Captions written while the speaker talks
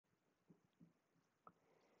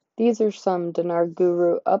These are some Dinar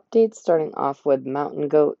Guru updates, starting off with Mountain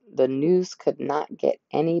Goat. The news could not get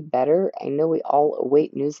any better. I know we all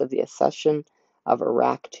await news of the accession of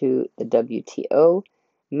Iraq to the WTO.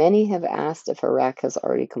 Many have asked if Iraq has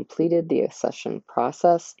already completed the accession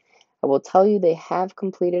process. I will tell you they have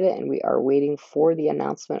completed it, and we are waiting for the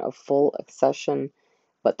announcement of full accession,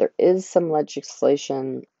 but there is some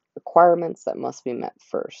legislation requirements that must be met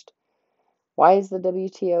first. Why is the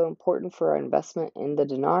WTO important for our investment in the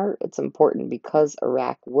dinar? It's important because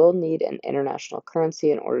Iraq will need an international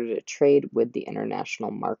currency in order to trade with the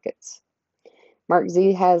international markets. Mark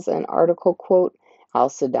Z has an article quote, Al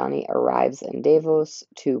Sudani arrives in Davos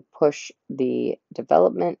to push the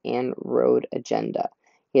development and road agenda.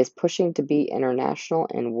 He is pushing to be international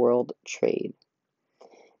in world trade.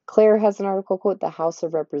 Claire has an article quote, the House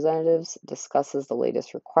of Representatives discusses the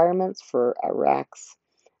latest requirements for Iraq's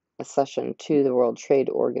accession to the World Trade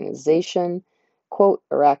Organization. Quote,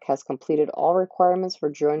 Iraq has completed all requirements for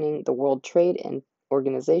joining the World Trade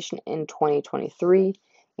Organization in 2023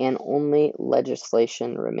 and only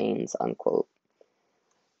legislation remains, unquote.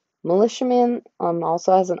 Militiaman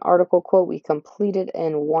also has an article quote, we completed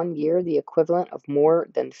in 1 year the equivalent of more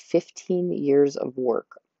than 15 years of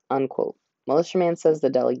work, unquote. Militiaman says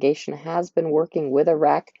the delegation has been working with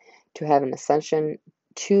Iraq to have an accession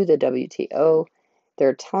to the WTO.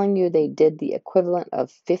 They're telling you they did the equivalent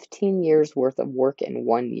of 15 years worth of work in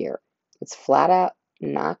 1 year. It's flat out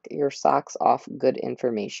knock your socks off good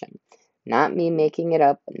information. Not me making it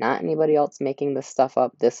up, not anybody else making this stuff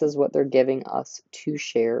up. This is what they're giving us to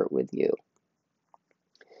share with you.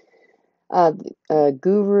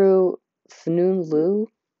 Guru Fnun Lu,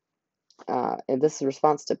 and this is a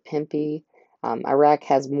response to Pimpy. Iraq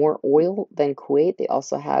has more oil than Kuwait. They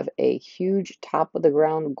also have a huge top of the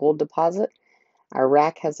ground gold deposit.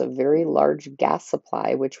 Iraq has a very large gas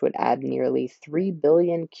supply, which would add nearly 3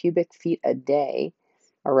 billion cubic feet a day,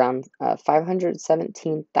 around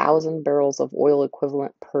 517,000 barrels of oil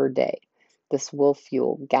equivalent per day. This will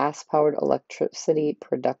fuel gas-powered electricity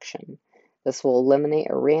production. This will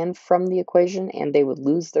eliminate Iran from the equation, and they would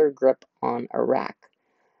lose their grip on Iraq.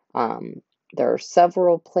 There are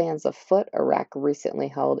several plans afoot. Iraq recently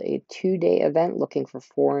held a 2-day event looking for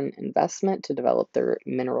foreign investment to develop their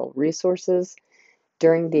mineral resources.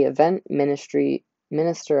 During the event,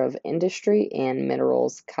 Minister of Industry and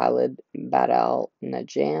Minerals Khalid Badal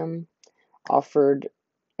Najam offered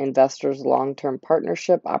investors long-term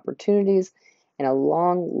partnership opportunities and a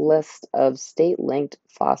long list of state-linked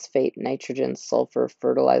phosphate, nitrogen, sulfur,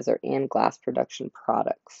 fertilizer, and glass production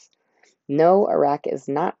products. No, Iraq is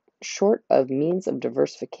not short of means of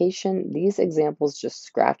diversification. These examples just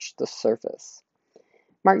scratch the surface.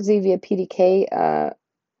 Mark Z via PDK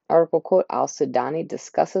article quote, Al Sudani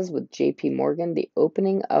discusses with JP Morgan the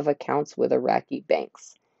opening of accounts with Iraqi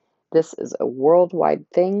banks. This is a worldwide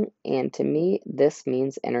thing, and to me, this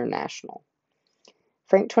means international.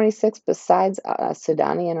 Frank 26, besides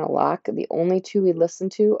Sudani and Alak, the only two we listen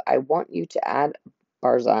to, I want you to add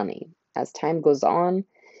Barzani. As time goes on,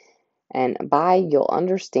 and by you'll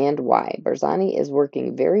understand why. Barzani is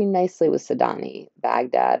working very nicely with Sudani,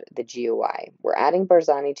 Baghdad, the GOI. We're adding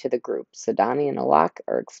Barzani to the group. Sudani and Alak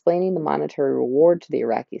are explaining the monetary reward to the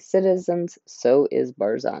Iraqi citizens. So is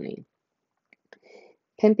Barzani.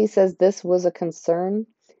 Pimpy says this was a concern.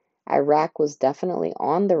 Iraq was definitely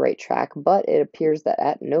on the right track, but it appears that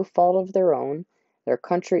at no fault of their own, their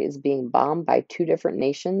country is being bombed by two different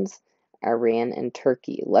nations, Iran and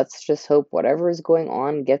Turkey. Let's just hope whatever is going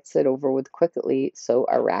on gets it over with quickly so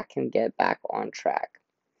Iraq can get back on track.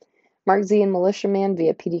 Mark Z and Militiaman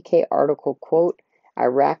via PDK article quote,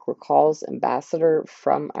 Iraq recalls ambassador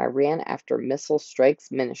from Iran after missile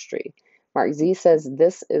strikes ministry. Mark Z says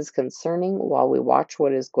this is concerning while we watch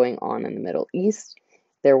what is going on in the Middle East.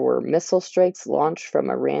 There were missile strikes launched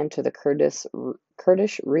from Iran to the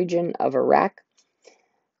Kurdish region of Iraq.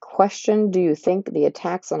 Question, do you think the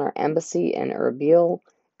attacks on our embassy in Erbil,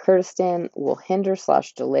 Kurdistan will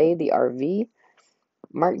hinder/delay the RV?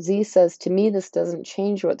 Mark Z says, to me, this doesn't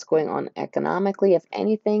change what's going on economically. If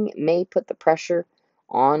anything, it may put the pressure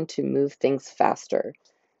on to move things faster.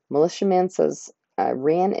 Militiaman says,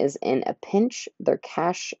 Iran is in a pinch. Their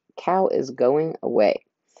cash cow is going away.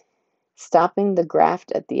 Stopping the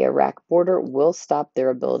graft at the Iraq border will stop their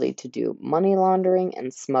ability to do money laundering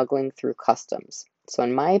and smuggling through customs. So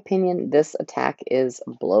in my opinion, this attack is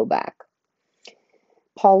blowback.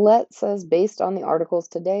 Paulette says, based on the articles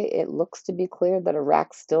today, it looks to be clear that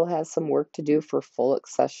Iraq still has some work to do for full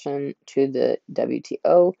accession to the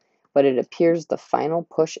WTO, but it appears the final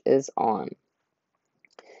push is on.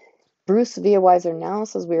 Bruce via Wiser Now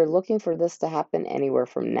says we are looking for this to happen anywhere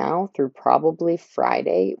from now through probably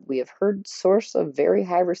Friday. We have heard source of very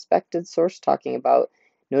high respected source talking about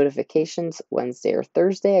notifications Wednesday or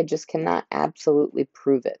Thursday. I just cannot absolutely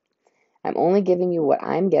prove it. I'm only giving you what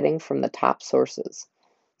I'm getting from the top sources.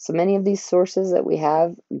 So many of these sources that we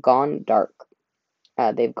have gone dark.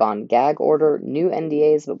 They've gone gag order, new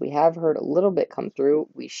NDAs, but we have heard a little bit come through.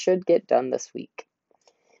 We should get done this week.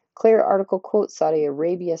 Clear article quotes Saudi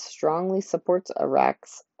Arabia strongly supports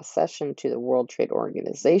Iraq's accession to the World Trade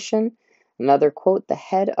Organization. Another quote, the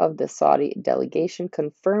head of the Saudi delegation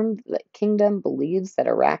confirmed that kingdom believes that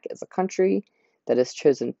Iraq is a country that has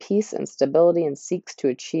chosen peace and stability and seeks to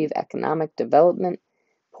achieve economic development,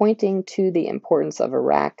 pointing to the importance of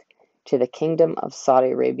Iraq to the kingdom of Saudi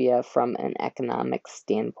Arabia from an economic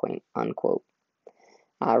standpoint, unquote.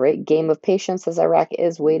 All right, game of patience as Iraq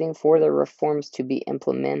is waiting for the reforms to be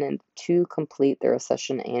implemented to complete their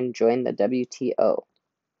accession and join the WTO.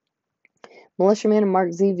 Militiaman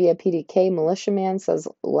Mark Z via PDK. Militiaman says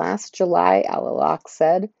last July, Al-Alaq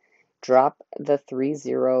said, drop the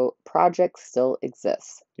 3-0 project still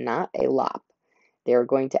exists, not a LOP. They are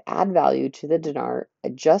going to add value to the dinar,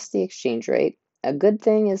 adjust the exchange rate. A good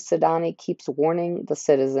thing is Sadani keeps warning the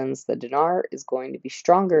citizens the dinar is going to be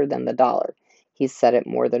stronger than the dollar. He's said it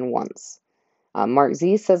more than once. Mark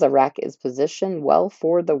Z says Iraq is positioned well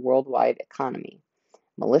for the worldwide economy.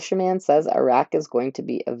 Militiaman says Iraq is going to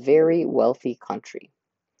be a very wealthy country.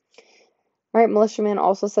 All right, Militiaman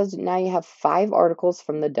also says now you have 5 articles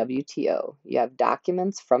from the WTO. You have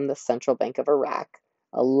documents from the Central Bank of Iraq,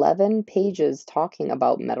 11 pages talking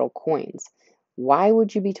about metal coins. Why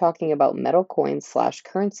would you be talking about metal coins /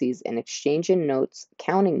 currencies and exchanging notes,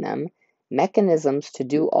 counting them, mechanisms to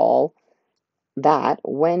do all that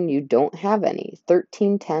when you don't have any?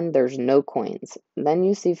 1310, there's no coins. Then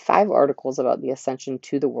you see 5 articles about the ascension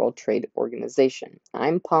to the World Trade Organization.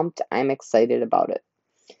 I'm pumped. I'm excited about it.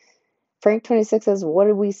 Frank26 says, what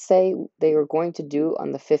did we say they were going to do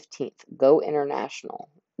on the 15th? Go international.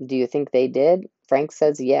 Do you think they did? Frank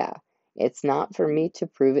says, yeah. It's not for me to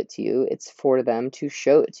prove it to you. It's for them to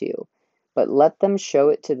show it to you. But let them show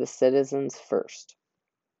it to the citizens first.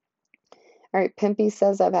 All right, Pimpy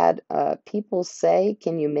says, I've had people say,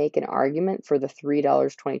 can you make an argument for the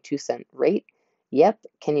 $3.22 rate? Yep.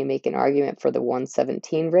 Can you make an argument for the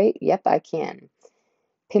 117 rate? Yep, I can.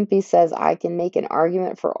 Pimpy says, I can make an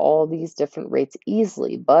argument for all these different rates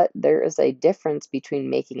easily, but there is a difference between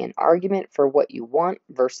making an argument for what you want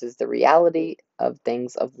versus the reality of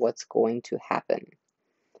things of what's going to happen.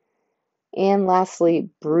 And lastly,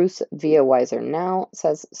 Bruce via Wiser Now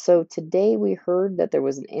says, so today we heard that there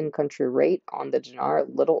was an in-country rate on the dinar,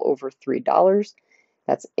 little over $3.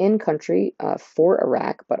 That's in-country for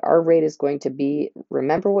Iraq, but our rate is going to be,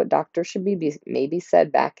 remember what Dr. Shabibi maybe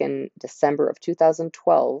said back in December of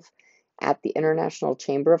 2012 at the International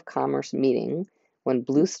Chamber of Commerce meeting when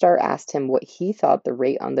Blue Star asked him what he thought the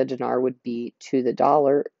rate on the dinar would be to the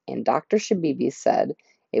dollar, and Dr. Shabibi said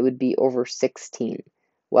it would be over 16.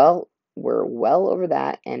 Well, we're well over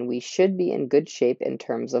that, and we should be in good shape in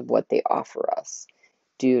terms of what they offer us.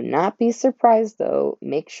 Do not be surprised, though.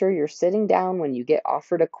 Make sure you're sitting down when you get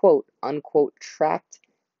offered a quote, unquote,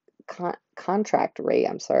 contract rate,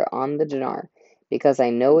 on the dinar, because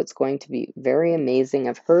I know it's going to be very amazing.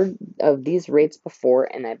 I've heard of these rates before,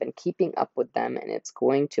 and I've been keeping up with them, and it's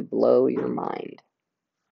going to blow your mind.